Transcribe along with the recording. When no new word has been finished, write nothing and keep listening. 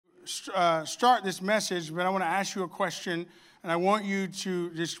start this message, but I want to ask you a question, and I want you to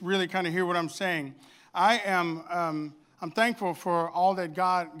just really kind of hear what I'm saying. I'm thankful for all that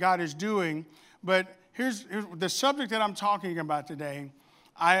God is doing, but here's the subject that I'm talking about today.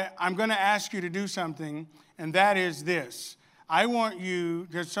 I'm going to ask you to do something, and that is this. I want you,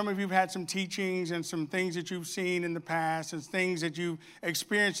 because some of you have had some teachings and some things that you've seen in the past and things that you've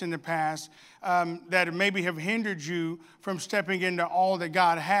experienced in the past that maybe have hindered you from stepping into all that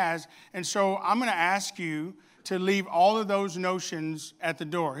God has. And so I'm going to ask you to leave all of those notions at the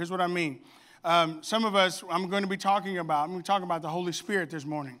door. Here's what I mean. Some of us, I'm going to be talking about the Holy Spirit this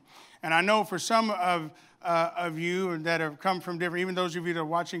morning. And I know for some of you that have come from different, even those of you that are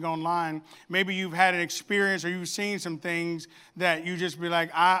watching online, maybe you've had an experience or you've seen some things that you just be like,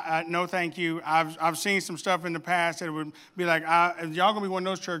 no, thank you. I've seen some stuff in the past that would be like, if y'all going to be one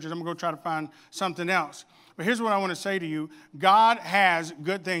of those churches, I'm going to go try to find something else. But here's what I want to say to you. God has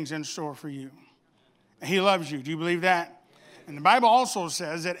good things in store for you. He loves you. Do you believe that? And the Bible also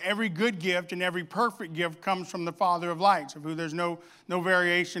says that every good gift and every perfect gift comes from the Father of lights, of who there's no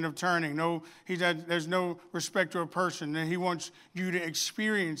variation of turning. There's no respect to a person. And he wants you to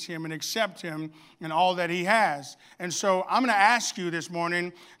experience him and accept him and all that he has. And so I'm going to ask you this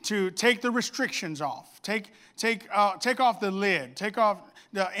morning to take the restrictions off. Take off the lid. Take off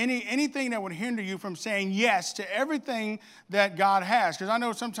anything that would hinder you from saying yes to everything that God has. Because I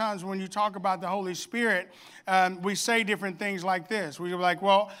know sometimes when you talk about the Holy Spirit, we say different things like this. We're like,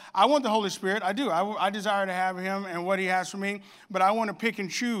 well, I want the Holy Spirit. I do. I desire to have him and what he has for me. But I want to pick and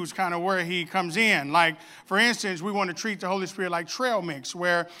choose kind of where he comes in. Like, for instance, we want to treat the Holy Spirit like trail mix,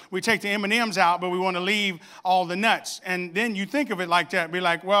 where we take the M&Ms out, but we want to leave all the nuts. And then you think of it like that. Be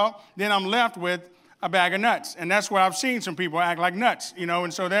like, well, then I'm left with a bag of nuts. And that's where I've seen some people act like nuts,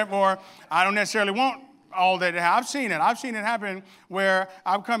 and so therefore I don't necessarily want all that. I've seen it happen where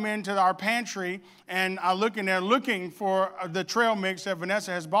I've come into our pantry and I look in there looking for the trail mix that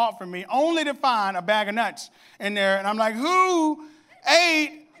Vanessa has bought for me, only to find a bag of nuts in there. And I'm like, who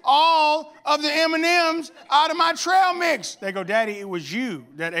ate all of the M&Ms out of my trail mix? They go, Daddy, it was you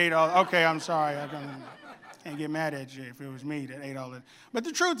that ate all. Okay, I'm sorry. I can't get mad at you if it was me that ate all of it. But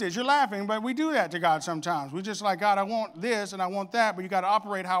the truth is, you're laughing, but we do that to God sometimes. We're just like, God, I want this and I want that, but you got to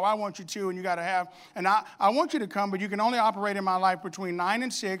operate how I want you to, and you got to have, and I want you to come, but you can only operate in my life between 9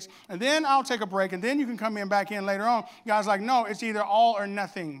 and 6, and then I'll take a break, and then you can come back in later on. God's like, no, it's either all or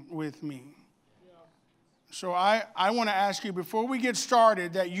nothing with me. Yeah. So I want to ask you, before we get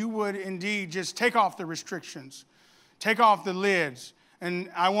started, that you would indeed just take off the restrictions, take off the lids.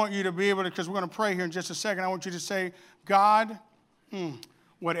 And I want you to be able to, because we're going to pray here in just a second, I want you to say, God,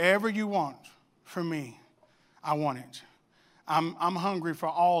 whatever you want for me, I want it. I'm hungry for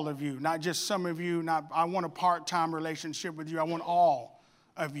all of you, not just some of you. I want a part-time relationship with you. I want all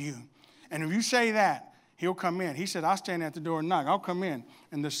of you. And if you say that, he'll come in. He said, I'll stand at the door and knock. I'll come in.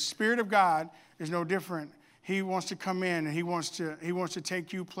 And the Spirit of God is no different. He wants to come in, and he wants to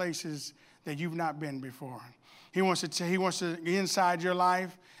take you places that you've not been before. He wants to get inside your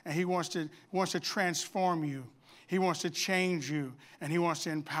life, and he wants to transform you. He wants to change you, and he wants to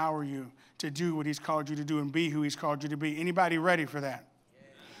empower you to do what he's called you to do and be who he's called you to be. Anybody ready for that?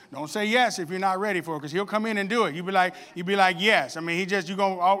 Yeah. Don't say yes if you're not ready for it, because he'll come in and do it. You be like yes. I mean,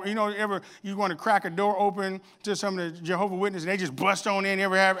 you want to crack a door open to some of the Jehovah's Witnesses, and they just bust on in.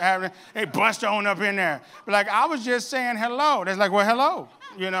 They bust on up in there. But like, I was just saying hello. That's like, well, hello,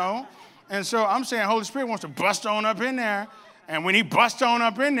 And so I'm saying Holy Spirit wants to bust on up in there. And when he busts on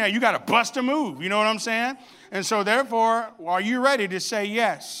up in there, you got to bust a move. You know what I'm saying? And so therefore, are you ready to say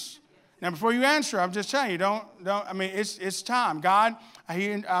yes? Now, before you answer, I'm just telling you, it's time. God,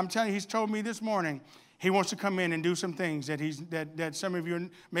 I'm telling you, he's told me this morning, he wants to come in and do some things that some of you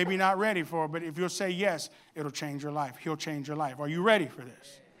may be not ready for. But if you'll say yes, it'll change your life. He'll change your life. Are you ready for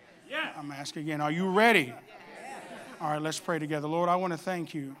this? Yeah. I'm asking again, are you ready? All right, let's pray together. Lord, I want to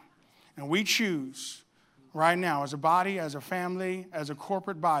thank you. And we choose right now as a body, as a family, as a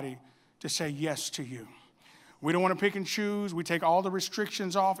corporate body to say yes to you. We don't want to pick and choose. We take all the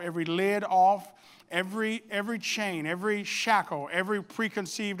restrictions off, every lid off, every chain, every shackle, every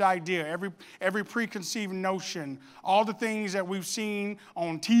preconceived idea, every preconceived notion, all the things that we've seen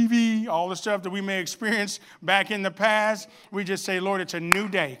on TV, all the stuff that we may experience back in the past. We just say, Lord, it's a new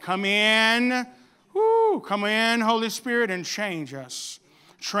day. Come in, come in, Holy Spirit, and change us.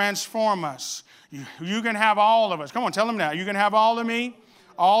 Transform us. You can have all of us. Come on, tell them now. You can have all of me.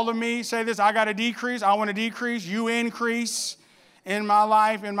 All of me. Say this, I got to decrease. I want to decrease. You increase in my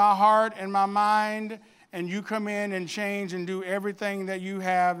life, in my heart, in my mind. And you come in and change and do everything that you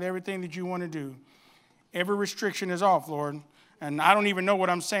have, everything that you want to do. Every restriction is off, Lord. And I don't even know what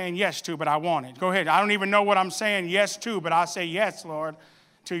I'm saying yes to, but I want it. Go ahead. I don't even know what I'm saying yes to, but I say yes, Lord,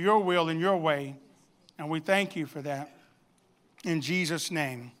 to your will and your way. And we thank you for that. In Jesus'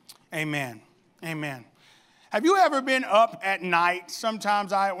 name, amen. Amen. Have you ever been up at night?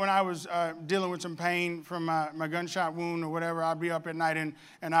 Sometimes when I was dealing with some pain from my gunshot wound or whatever, I'd be up at night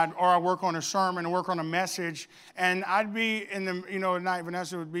or I'd work on a sermon or work on a message, and I'd be in the, at night,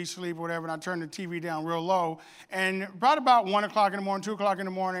 Vanessa would be asleep or whatever, and I'd turn the TV down real low, and probably about 1 o'clock in the morning, 2 o'clock in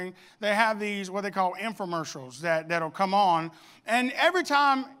the morning, they have these, what they call infomercials that'll come on. And every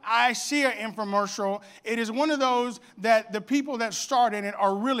time I see an infomercial, it is one of those that the people that start in it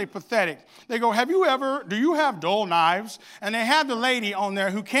are really pathetic. They go, do you have dull knives? And they have the lady on there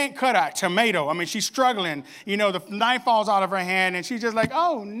who can't cut a tomato. I mean, she's struggling. The knife falls out of her hand, and she's just like,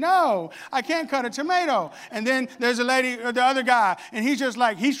 oh, no, I can't cut a tomato. And then there's a lady, the other guy, and he's just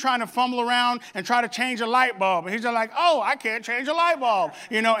like, he's trying to fumble around and try to change a light bulb. And he's just like, oh, I can't change a light bulb.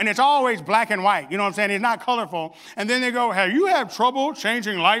 And it's always black and white. You know what I'm saying? It's not colorful. And then they go, have you have trouble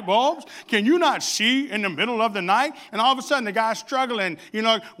changing light bulbs? Can you not see in the middle of the night? And all of a sudden the guy's struggling,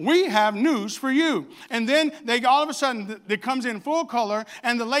 we have news for you. And then all of a sudden it comes in full color,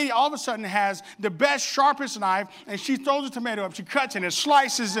 and the lady all of a sudden has the best, sharpest knife, and she throws a tomato up, she cuts it, and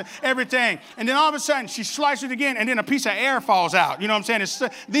slices everything. And then all of a sudden she slices it again, and then a piece of air falls out. You know what I'm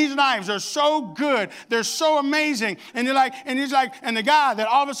saying? These knives are so good. They're so amazing. And and the guy that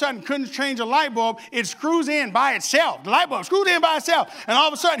all of a sudden couldn't change a light bulb, it screws in by itself. The light bulb screws in by itself. And all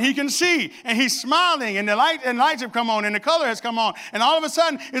of a sudden he can see, and he's smiling, and the lights have come on, and the color has come on. And all of a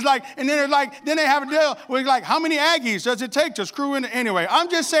sudden it's like, and then then they have a deal with how many Aggies does it take to screw in? Anyway, I'm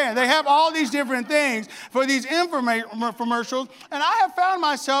just saying they have all these different things for these infomercials, and I have found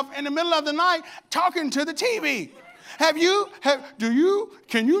myself in the middle of the night talking to the TV.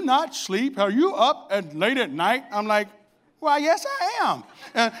 Can you not sleep? Are you up late at night? I'm like, well, yes, I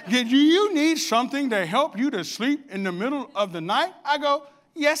am. Do you need something to help you to sleep in the middle of the night? I go,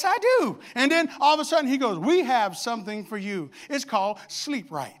 yes, I do. And then all of a sudden he goes, we have something for you. It's called Sleep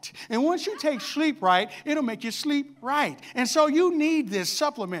Right. And once you take Sleep Right, it'll make you sleep right. And so you need this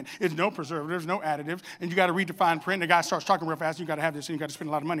supplement. It's no preservatives, no additives. And you got to read the fine print. The guy starts talking real fast. You got to have this, and you got to spend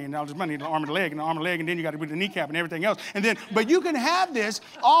a lot of money, and all this money, the arm and the leg, and the arm and the leg, and then you got to read the kneecap and everything else. But you can have this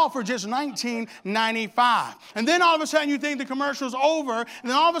all for just $19.95. And then all of a sudden you think the commercial's over, and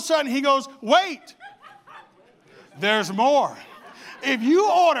then all of a sudden he goes, wait, there's more. If you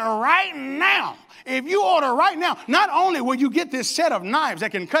order right now, not only will you get this set of knives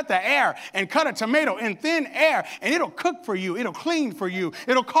that can cut the air and cut a tomato in thin air, and it'll cook for you, it'll clean for you,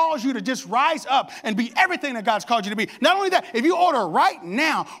 it'll cause you to just rise up and be everything that God's called you to be. Not only that, if you order right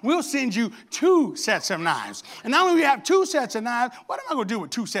now, we'll send you 2 sets of knives. And not only do we have 2 sets of knives, what am I going to do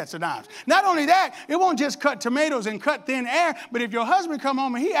with 2 sets of knives? Not only that, it won't just cut tomatoes and cut thin air, but if your husband come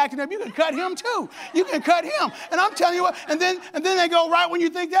home and he acting up, you can cut him too. You can cut him. And I'm telling you what, and then they go, right when you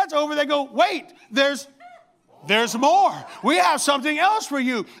think that's over, they go, wait, there's more. We have something else for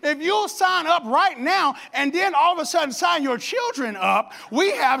you. If you'll sign up right now and then all of a sudden sign your children up,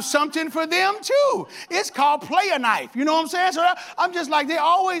 we have something for them too. It's called Play a Knife. You know what I'm saying? So I'm just like, they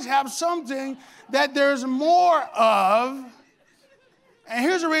always have something that there's more of. And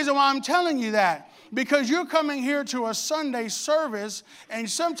here's the reason why I'm telling you that. Because you're coming here to a Sunday service, and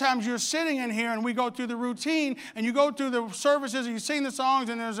sometimes you're sitting in here and we go through the routine, and you go through the services and you sing the songs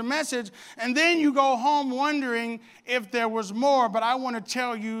and there's a message, and then you go home wondering if there was more. But I want to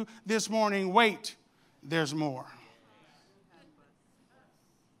tell you this morning, wait, there's more.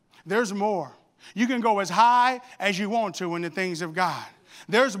 There's more. You can go as high as you want to in the things of God.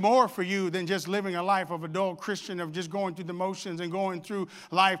 There's more for you than just living a life of a dull Christian, of just going through the motions and going through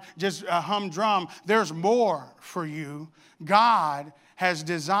life just humdrum. There's more for you. God has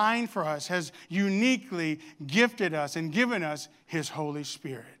designed for us, has uniquely gifted us and given us His Holy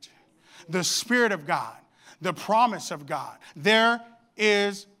Spirit. The Spirit of God, the promise of God. There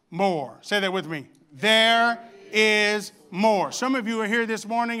is more. Say that with me. There is more. Some of you are here this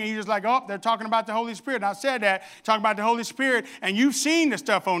morning and you're just like, oh, they're talking about the Holy Spirit. And I said that, talking about the Holy Spirit, and you've seen the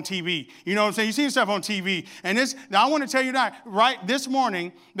stuff on TV. You know what I'm saying? You've seen stuff on TV. And now I want to tell you that right this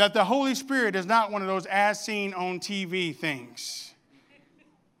morning, that the Holy Spirit is not one of those as seen on TV things.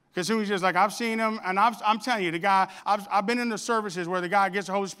 Because he was just like, I've seen him, and I'm telling you, the guy, I've been in the services where the guy gets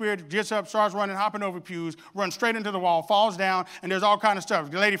the Holy Spirit, gets up, starts running, hopping over pews, runs straight into the wall, falls down, and there's all kind of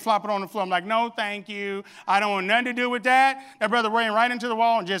stuff. The lady flopping on the floor. I'm like, no, thank you. I don't want nothing to do with that. That brother ran right into the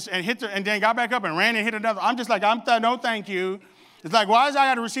wall and then got back up and ran and hit another. I'm just like, no, thank you. It's like, why does I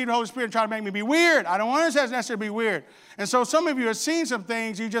got to receive the Holy Spirit and try to make me be weird? I don't want it to necessarily be weird. And so some of you have seen some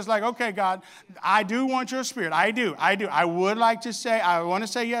things. You're just like, okay, God, I do want your Spirit. I do. I would like to say, I want to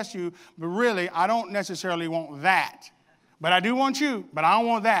say yes to you, but really, I don't necessarily want that. But I do want you, but I don't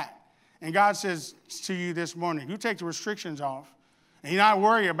want that. And God says to you this morning, you take the restrictions off, and you're not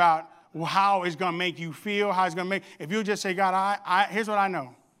worried about how it's going to make you feel, how it's going to make. If you just say, God, here's what I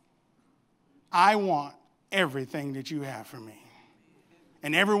know. I want everything that you have for me.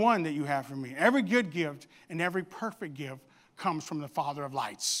 And every one that you have for me. Every good gift and every perfect gift comes from the Father of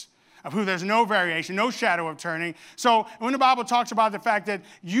lights, of who there's no variation, no shadow of turning. So when the Bible talks about the fact that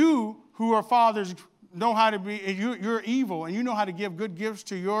you who are fathers know how to be, you're evil, and you know how to give good gifts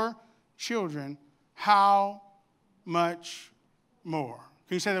to your children, how much more?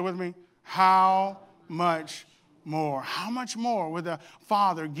 Can you say that with me? How much more? How much more would the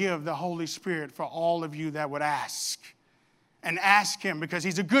Father give the Holy Spirit for all of you that would ask? And ask him, because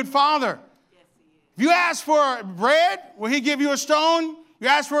he's a good Father. Yes, if you ask for bread, will he give you a stone? You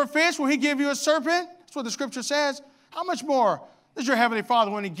ask for a fish, will he give you a serpent? That's what the scripture says. How much more does your Heavenly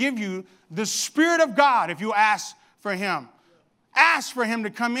Father want to give you the Spirit of God if you ask for him? Ask for him to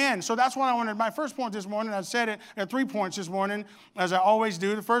come in. So that's what I wanted. My first point this morning, I said it at 3 points this morning, as I always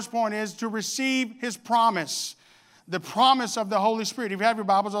do. The first point is to receive his promise. The promise of the Holy Spirit. If you have your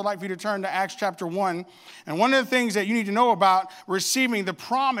Bibles, I'd like for you to turn to Acts chapter 1. And one of the things that you need to know about receiving the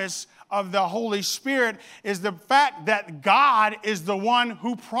promise of the Holy Spirit is the fact that God is the one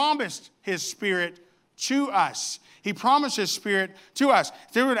who promised his Spirit to us. He promised his Spirit to us.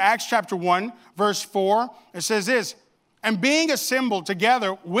 Through Acts chapter 1, verse 4, it says this, and being assembled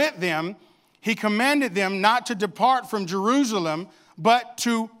together with them, he commanded them not to depart from Jerusalem, but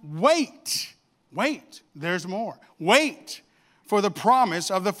to wait. Wait, there's more. Wait for the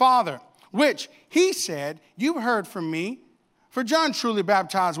promise of the Father, which he said, you've heard from me. For John truly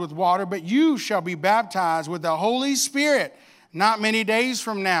baptized with water, but you shall be baptized with the Holy Spirit not many days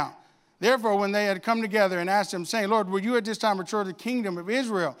from now. Therefore, when they had come together and asked him, saying, Lord, will you at this time restore the kingdom of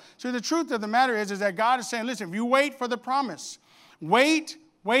Israel? So the truth of the matter is that God is saying, listen, if you wait for the promise, wait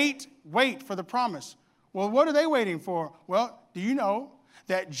for the promise. Well, what are they waiting for? Well, do you know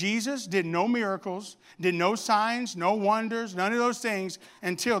that Jesus did no miracles, did no signs, no wonders, none of those things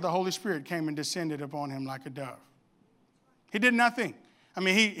until the Holy Spirit came and descended upon him like a dove? He did nothing. I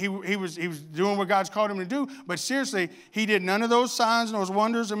mean, he was doing what God's called him to do, but seriously, he did none of those signs, those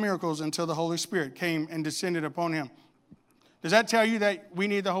wonders and miracles until the Holy Spirit came and descended upon him. Does that tell you that we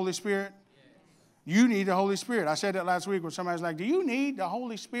need the Holy Spirit? Yes. You need the Holy Spirit. I said that last week when somebody was like, do you need the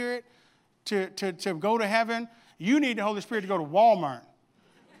Holy Spirit to go to heaven? You need the Holy Spirit to go to Walmart.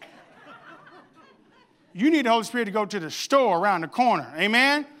 You need the Holy Spirit to go to the store around the corner.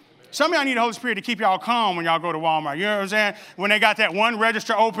 Amen? Some of y'all need the Holy Spirit to keep y'all calm when y'all go to Walmart. You know what I'm saying? When they got that one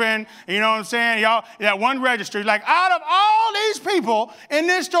register open, you know what I'm saying? Y'all, that one register, like out of all these people in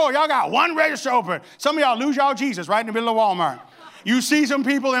this store, y'all got one register open. Some of y'all lose y'all Jesus right in the middle of Walmart. You see some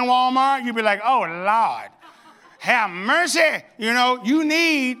people in Walmart, you be like, oh, Lord, have mercy. You know, you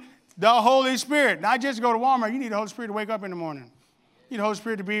need the Holy Spirit. Not just to go to Walmart. You need the Holy Spirit to wake up in the morning. You need the Holy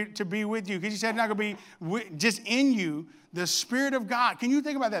Spirit to be with you. Because he said not going to be just in you. The Spirit of God. Can you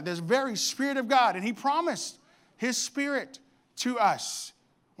think about that? There's very Spirit of God. And he promised his Spirit to us.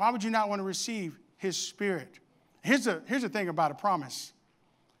 Why would you not want to receive his Spirit? Here's the thing about a promise.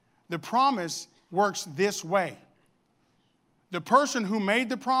 The promise works this way. The person who made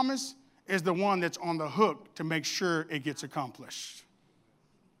the promise is the one that's on the hook to make sure it gets accomplished.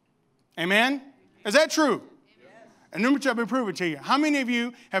 Amen? Is that true? Yes. And let me prove it to you. How many of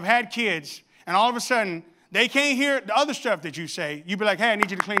you have had kids and all of a sudden they can't hear the other stuff that you say? You be like, hey, I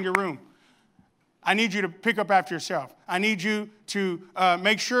need you to clean your room. I need you to pick up after yourself. I need you to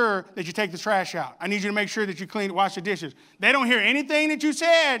make sure that you take the trash out. I need you to make sure that you wash the dishes. They don't hear anything that you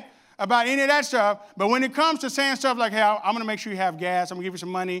said about any of that stuff. But when it comes to saying stuff like, hey, I'm going to make sure you have gas. I'm going to give you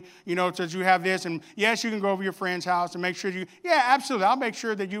some money, you know, so that you have this. And yes, you can go over your friend's house and make sure yeah, absolutely. I'll make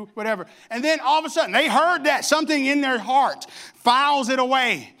sure that you, whatever. And then all of a sudden they heard that something in their heart files it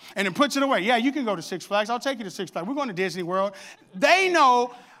away and it puts it away. Yeah, you can go to Six Flags. I'll take you to Six Flags. We're going to Disney World. They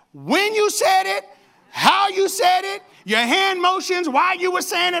know when you said it, how you said it, your hand motions, why you were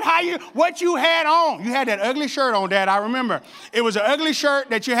saying it, what you had on. You had that ugly shirt on, Dad, I remember. It was an ugly shirt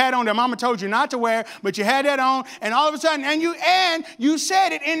that you had on that Mama told you not to wear, but you had that on, and all of a sudden, and you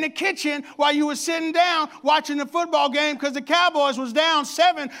said it in the kitchen while you were sitting down watching the football game because the Cowboys was down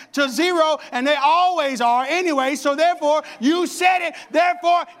 7-0, and they always are anyway, so therefore, you said it,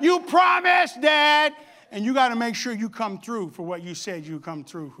 therefore, you promised, Dad, and you got to make sure you come through for what you said you come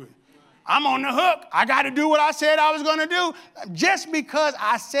through with. I'm on the hook. I got to do what I said I was going to do just because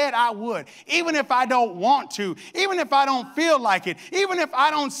I said I would. Even if I don't want to, even if I don't feel like it, even if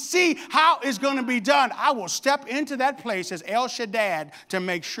I don't see how it's going to be done, I will step into that place as El Shaddad to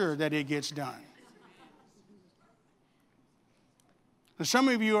make sure that it gets done. And some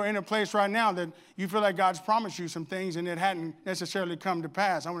of you are in a place right now that you feel like God's promised you some things and it hadn't necessarily come to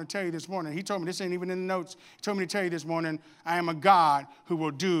pass. I want to tell you this morning. He told me, this ain't even in the notes. He told me to tell you this morning, I am a God who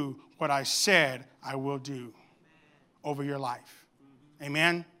will do what I said I will do over your life.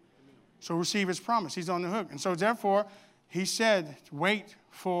 Amen? So receive his promise. He's on the hook. And so therefore, he said, wait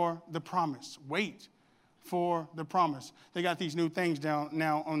for the promise. Wait for the promise. They got these new things down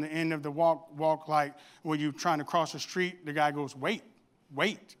now on the end of the walk like when you're trying to cross the street, the guy goes, wait.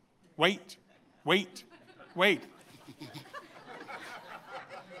 Wait, wait, wait, wait.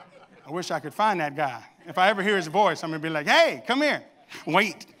 I wish I could find that guy. If I ever hear his voice, I'm going to be like, hey, come here.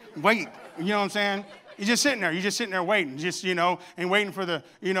 Wait, wait. You know what I'm saying? You're just sitting there. You're just sitting there waiting, just, and waiting for the,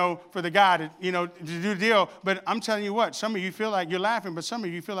 for the guy to, to do the deal. But I'm telling you what, some of you feel like you're laughing, but some of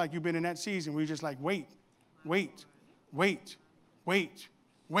you feel like you've been in that season where you're just like, wait, wait, wait, wait,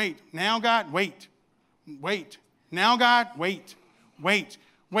 wait. Now, God, wait, wait. Now, God, wait. Wait,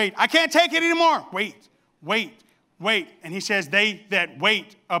 wait. I can't take it anymore. Wait, wait, wait. And he says, they that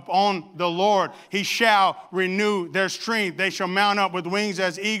wait upon the Lord, he shall renew their strength. They shall mount up with wings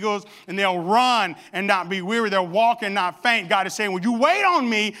as eagles, and they'll run and not be weary. They'll walk and not faint. God is saying, when you wait on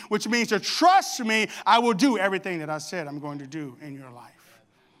me, which means to trust me, I will do everything that I said I'm going to do in your life.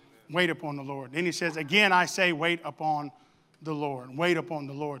 Wait upon the Lord. Then he says, again, I say, wait upon the Lord. Wait upon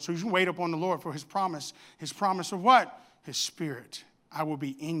the Lord. So you wait upon the Lord for his promise. His promise of what? His Spirit. I will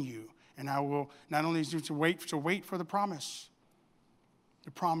be in you, and I will not only to wait for the promise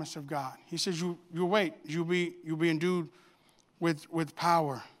of God. He says, you'll wait. You'll be endued with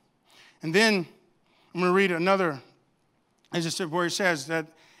power. And then I'm going to read another, as I said, where he says that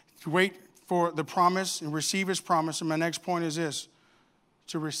to wait for the promise and receive his promise. And my next point is this,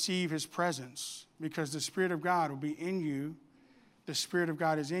 to receive his presence, because the Spirit of God will be in you. The Spirit of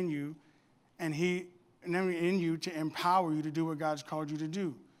God is in you, and then in you to empower you to do what God's called you to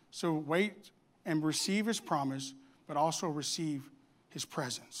do. So wait and receive his promise, but also receive his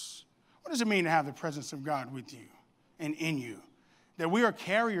presence. What does it mean to have the presence of God with you and in you? That we are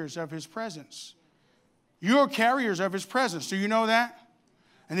carriers of his presence. You're carriers of his presence. Do you know that?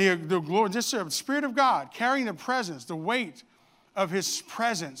 And the glory, this Spirit of God carrying the presence, the weight of his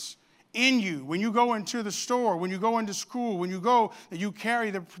presence in you. When you go into the store, when you go into school, when you go, that you carry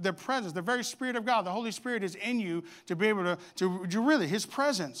the presence. The very Spirit of God, the Holy Spirit is in you to be able to really, his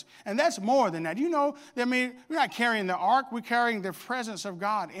presence. And that's more than that. You know, we're not carrying the ark. We're carrying the presence of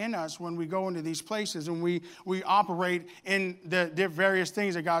God in us when we go into these places and we operate in the various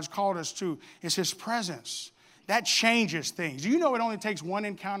things that God's called us to. It's his presence. That changes things. Do you know it only takes one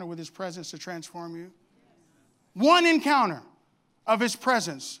encounter with his presence to transform you? One encounter of his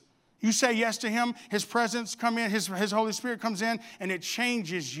presence. You say yes to him, his presence come in, his Holy Spirit comes in, and it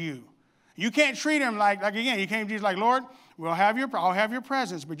changes you. You can't treat him like again, you can't be like, Lord, I'll have your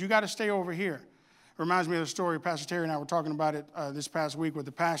presence, but you got to stay over here. It reminds me of the story, Pastor Terry and I were talking about it this past week with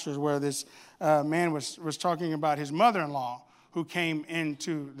the pastors, where this man was talking about his mother-in-law who came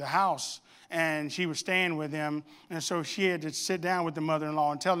into the house, and she was staying with him, and so she had to sit down with the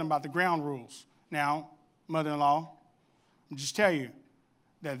mother-in-law and tell them about the ground rules. Now, mother-in-law, I'll just tell you,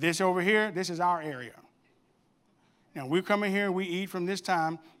 that this over here, this is our area. Now, we come in here, we eat from this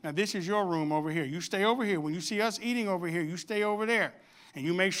time. Now, this is your room over here. You stay over here. When you see us eating over here, you stay over there. And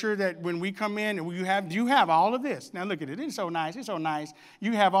you make sure that when we come in, and you have all of this. Now, look at it. It's so nice. It's so nice.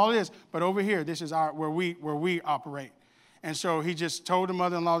 You have all this. But over here, this is where we operate. And so he just told the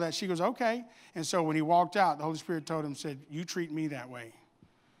mother-in-law that. She goes, okay. And so when he walked out, the Holy Spirit told him, said, you treat me that way.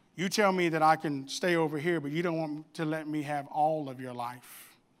 You tell me that I can stay over here, but you don't want to let me have all of your life.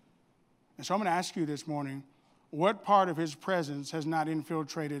 And so I'm going to ask you this morning, what part of his presence has not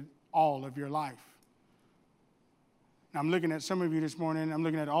infiltrated all of your life? Now, I'm looking at some of you this morning. I'm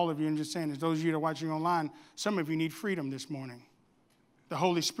looking at all of you and just saying, as those of you that are watching online, some of you need freedom this morning. The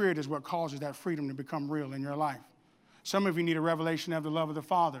Holy Spirit is what causes that freedom to become real in your life. Some of you need a revelation of the love of the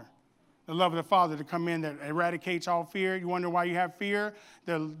Father. The love of the Father to come in that eradicates all fear. You wonder why you have fear?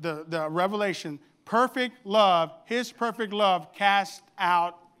 The revelation, perfect love, his perfect love casts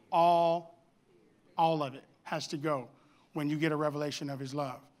out all of it has to go when you get a revelation of his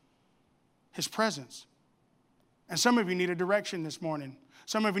love. His presence. And some of you need a direction this morning.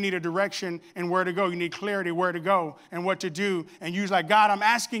 Some of you need a direction in where to go. You need clarity where to go and what to do. And you're like, God, I'm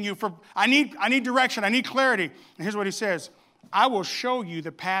asking you I need direction. I need clarity. And here's what he says. I will show you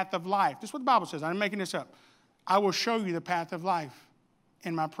the path of life. This is what the Bible says. I'm making this up. I will show you the path of life.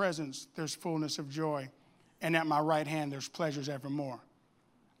 In my presence, there's fullness of joy. And at my right hand, there's pleasures evermore.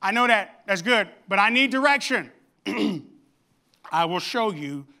 I know that's good, but I need direction. I will show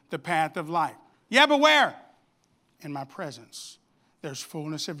you the path of life. Yeah, but where? In my presence, there's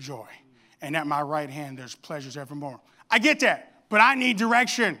fullness of joy. And at my right hand, there's pleasures evermore. I get that, but I need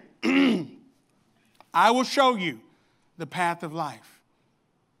direction. I will show you the path of life.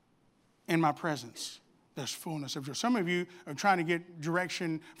 In my presence, there's fullness of joy. Some of you are trying to get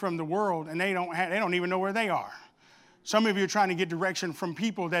direction from the world, and they don't even know where they are. Some of you are trying to get direction from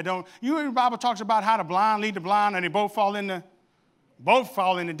people that don't. You know, the Bible talks about how the blind lead the blind, and they both fall in the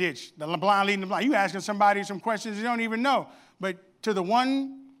ditch. The blind leading the blind. You asking somebody some questions you don't even know. But to the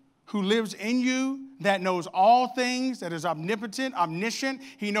one who lives in you, that knows all things, that is omnipotent, omniscient.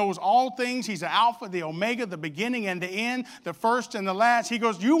 He knows all things. He's the Alpha, the Omega, the beginning and the end, the first and the last. He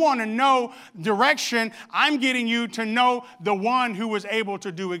goes, you want to know direction? I'm getting you to know the one who was able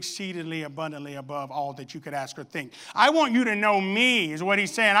to do exceedingly abundantly above all that you could ask or think. I want you to know me, is what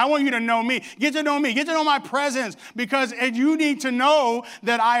he's saying. I want you to know me. Get to know me. Get to know my presence, because you need to know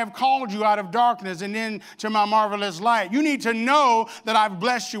that I have called you out of darkness and into my marvelous light. You need to know that I've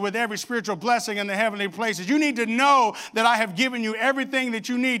blessed you with every spiritual blessing in the heavenly places. You need to know that I have given you everything that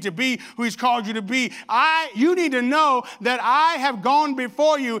you need to be who he's called you to be. You need to know that I have gone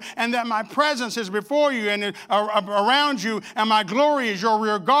before you, and that my presence is before you and around you, and my glory is your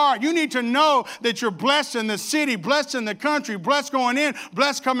rear guard. You need to know that you're blessed in the city, blessed in the country, blessed going in,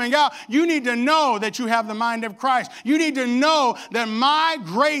 blessed coming out. You need to know that you have the mind of Christ. You need to know that my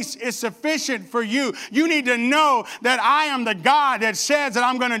grace is sufficient for you. You need to know that I am the God that says that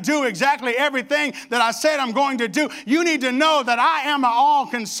I'm going to do exactly everything that I said I'm going to do. You need to know that I am an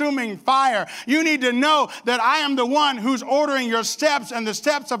all-consuming fire. You need to know that I am the one who's ordering your steps, and the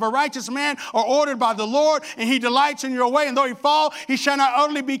steps of a righteous man are ordered by the Lord, and he delights in your way. And though he fall, he shall not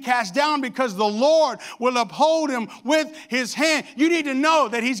utterly be cast down, because the Lord will uphold him with his hand. You need to know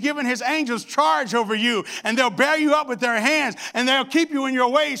that he's given his angels charge over you, and they'll bear you up with their hands, and they'll keep you in your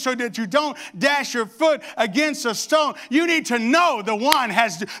way so that you don't dash your foot against a stone. You need to know the one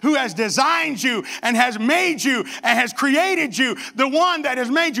who has designed you and has made you and has created you, the one that has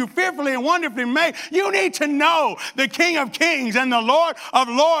made you fearfully and wonderfully made. You need to know the King of Kings and the Lord of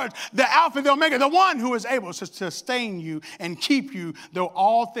Lords, the Alpha, the Omega, the one who is able to sustain you and keep you, though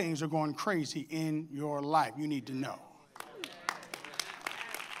all things are going crazy in your life. You need to know.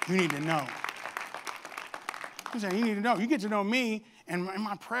 You need to know. I'm saying you need to know. You get to know me and in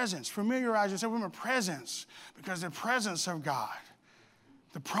my presence. Familiarize yourself with my presence, because the presence of God,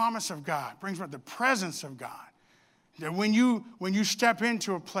 the promise of God brings about the presence of God. That when you step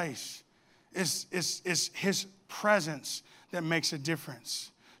into a place, it's his presence that makes a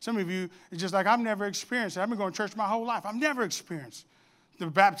difference. Some of you, it's just like, I've never experienced it. I've been going to church my whole life. I've never experienced the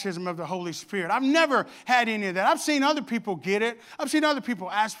baptism of the Holy Spirit. I've never had any of that. I've seen other people get it. I've seen other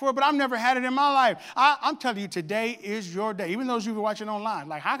people ask for it, but I've never had it in my life. I'm telling you, today is your day. Even those of you who are watching online,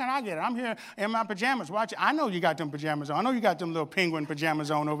 like, how can I get it? I'm here in my pajamas watching. I know you got them pajamas on. I know you got them little penguin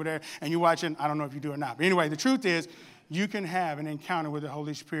pajamas on over there, and you're watching. I don't know if you do or not. But anyway, the truth is, you can have an encounter with the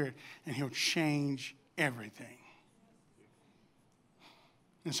Holy Spirit, and he'll change everything.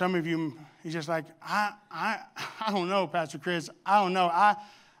 And some of you, you're just like, I don't know, Pastor Chris. I don't know. I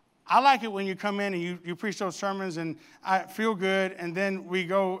like it when you come in and you preach those sermons, and I feel good, and then we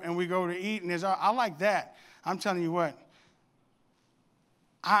go to eat, and I like that. I'm telling you what,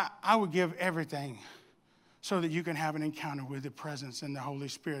 I would give everything so that you can have an encounter with the presence and the Holy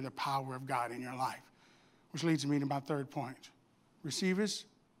Spirit, the power of God in your life. Which leads me to my third point. Receive his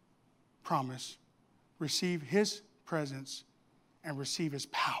promise, receive his presence, and receive his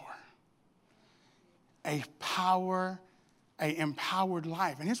power. An empowered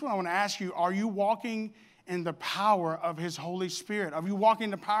life. And here's what I want to ask you. Are you walking in the power of his Holy Spirit? Are you walking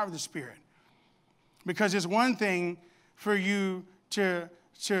in the power of the Spirit? Because it's one thing for you to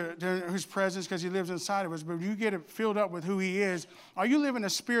his presence, because he lives inside of us, but you get it filled up with who he is. Are you living a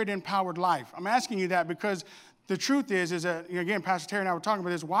Spirit-empowered life? I'm asking you that because the truth is that, again, Pastor Terry and I were talking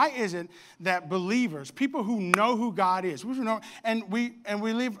about this. Why is it that believers, people who know who God is, and we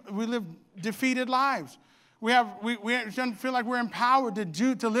live defeated lives? We shouldn't feel like we're empowered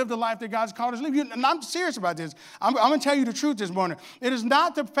to live the life that God's called us to live. And I'm serious about this. I'm going to tell you the truth this morning. It is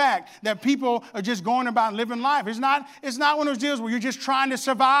not the fact that people are just going about living life. It's not one of those deals where you're just trying to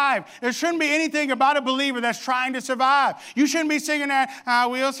survive. There shouldn't be anything about a believer that's trying to survive. You shouldn't be singing that, I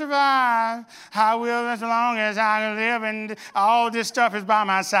will survive. I will as long as I live, and all this stuff is by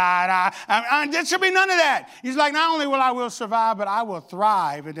my side. There should be none of that. He's like, not only will I survive, but I will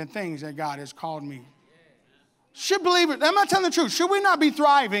thrive in the things that God has called me. Should believe it. I'm not telling the truth. Should we not be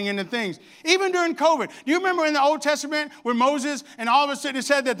thriving in the things? Even during COVID. Do you remember in the Old Testament where Moses and all of a sudden it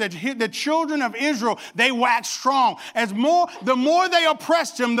said that the children of Israel, they waxed strong. The more they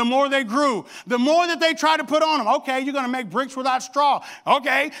oppressed them, the more they grew. The more that they tried to put on them. Okay, you're going to make bricks without straw.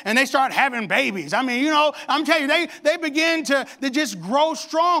 Okay. And they start having babies. I mean, I'm telling you, they begin to just grow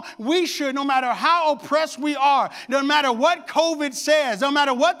strong. We should, no matter how oppressed we are, no matter what COVID says, no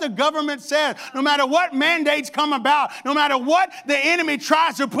matter what the government says, no matter what mandates come about, no matter what the enemy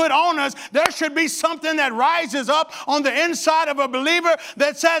tries to put on us, there should be something that rises up on the inside of a believer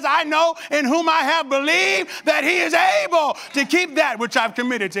that says, I know in whom I have believed that he is able to keep that which I've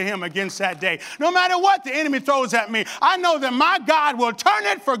committed to him against that day. No matter what the enemy throws at me, I know that my God will turn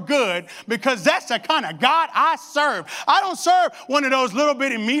it for good because that's the kind of God I serve. I don't serve one of those little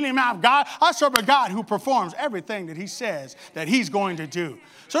bitty mealy mouth God. I serve a God who performs everything that he says that he's going to do.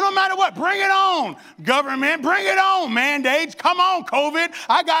 So no matter what, bring it on, government, bring it on, mandates. Come on, COVID.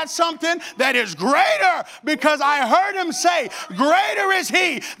 I got something that is greater because I heard him say, greater is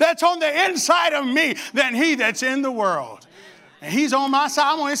he that's on the inside of me than he that's in the world. And he's on my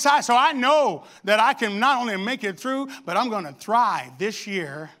side, I'm on his side. So I know that I can not only make it through, but I'm going to thrive this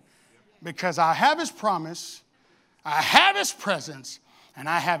year because I have his promise, I have his presence, and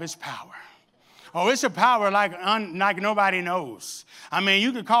I have his power. Oh, it's a power like nobody knows. I mean,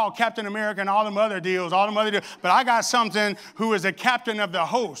 you could call Captain America and all them other deals, but I got something who is the captain of the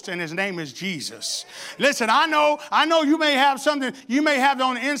host, and his name is Jesus. Listen, I know you may have something, you may have it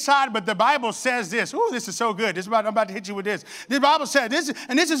on the inside, but the Bible says this. Ooh, this is so good. I'm about to hit you with this. The Bible says this,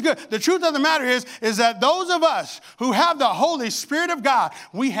 and this is good. The truth of the matter is that those of us who have the Holy Spirit of God,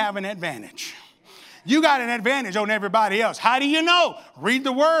 we have an advantage. You got an advantage on everybody else. How do you know? Read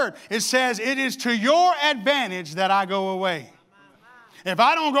the word. It says, it is to your advantage that I go away. If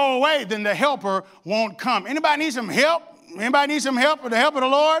I don't go away, then the helper won't come. Anybody need some help? Anybody need some help with the help of the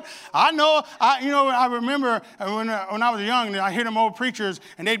Lord? I remember when I was young, I hear them old preachers,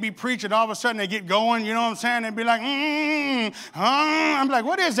 and they'd be preaching. All of a sudden, they get going. You know what I'm saying? They'd be like, I'm like,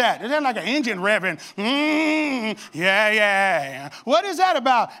 what is that? Is that like an engine revving? Yeah. What is that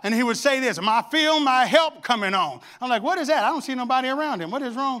about? And he would say this, I feel my help coming on. I'm like, what is that? I don't see nobody around him. What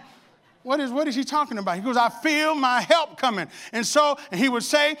is wrong? What is he talking about? He goes, I feel my help coming. And so he would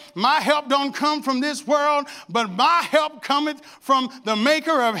say, my help don't come from this world, but my help cometh from the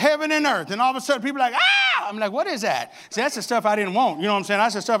maker of heaven and earth. And all of a sudden people are like, I'm like, what is that? See, that's the stuff I didn't want. You know what I'm saying?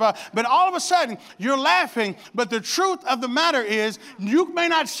 That's the stuff but all of a sudden you're laughing. But the truth of the matter is you may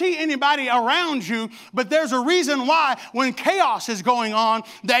not see anybody around you, but there's a reason why when chaos is going on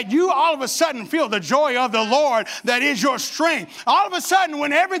that you all of a sudden feel the joy of the Lord that is your strength. All of a sudden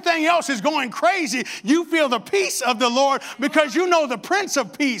when everything else is going crazy, you feel the peace of the Lord because you know the Prince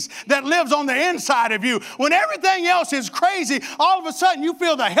of Peace that lives on the inside of you. When everything else is crazy, all of a sudden you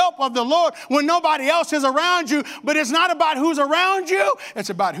feel the help of the Lord when nobody else is around you. But it's not about who's around you, it's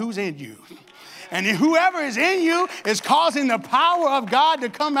about who's in you. And whoever is in you is causing the power of God to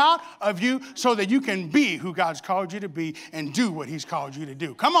come out of you so that you can be who God's called you to be and do what he's called you to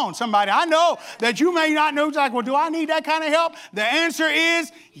do. Come on, somebody. I know that you may not know, like, well, do I need that kind of help? The answer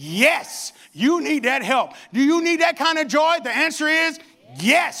is yes, you need that help. Do you need that kind of joy? The answer is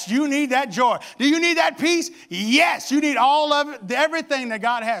yes, you need that joy. Do you need that peace? Yes, you need all of it, everything that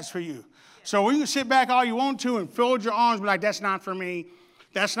God has for you. So you can sit back all you want to and fold your arms and be like, that's not for me.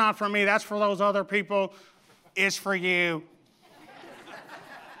 That's not for me. That's for those other people. It's for you.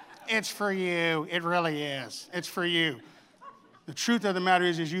 It's for you. It really is. It's for you. The truth of the matter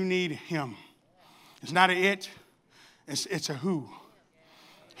is you need him. It's not a it. It's a who.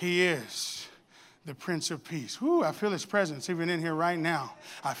 He is the Prince of Peace. Ooh, I feel his presence even in here right now.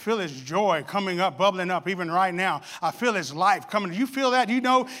 I feel his joy coming up, bubbling up even right now. I feel his life coming. Do you feel that? You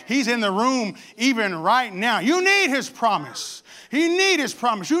know he's in the room even right now. You need his promise. You need his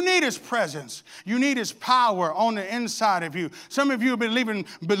promise. You need his presence. You need his power on the inside of you. Some of you have been living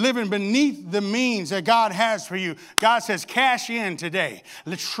beneath the means that God has for you. God says, cash in today.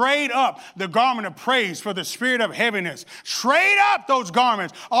 Let's trade up the garment of praise for the spirit of heaviness. Trade up those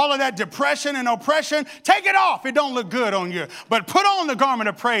garments. All of that depression and oppression oppression, take it off. It don't look good on you. But put on the garment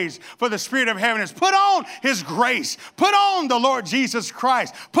of praise for the spirit of heaviness. Put on his grace. Put on the Lord Jesus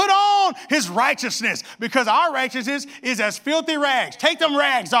Christ. Put on his righteousness, because our righteousness is as filthy rags. Take them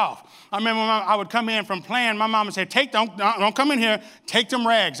rags off. I remember I would come in from playing. My mom would say, don't come in here. Take them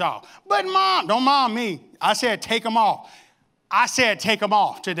rags off. But Mom, don't mom me. I said, take them off. I said, take them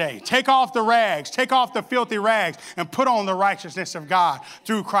off today. Take off the rags. Take off the filthy rags and put on the righteousness of God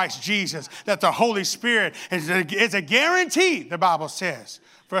through Christ Jesus. That the Holy Spirit is a guarantee, the Bible says,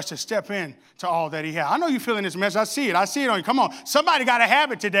 for us to step in to all that he has. I know you're feeling this message. I see it. I see it on you. Come on. Somebody got to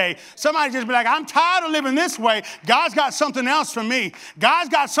have it today. Somebody just be like, I'm tired of living this way. God's got something else for me. God's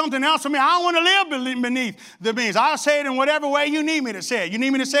got something else for me. I don't want to live beneath the means. I'll say it in whatever way you need me to say it. You need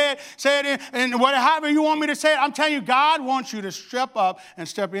me to say it in however you want me to say it. I'm telling you, God wants you to step up and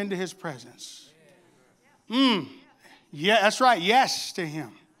step into his presence. Yeah, that's right. Yes to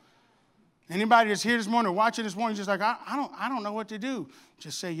him. Anybody that's here this morning, watching this morning, just like, I don't know what to do.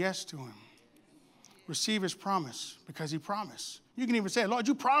 Just say yes to him. Receive his promise, because he promised. You can even say, Lord,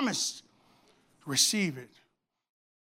 you promised. Receive it.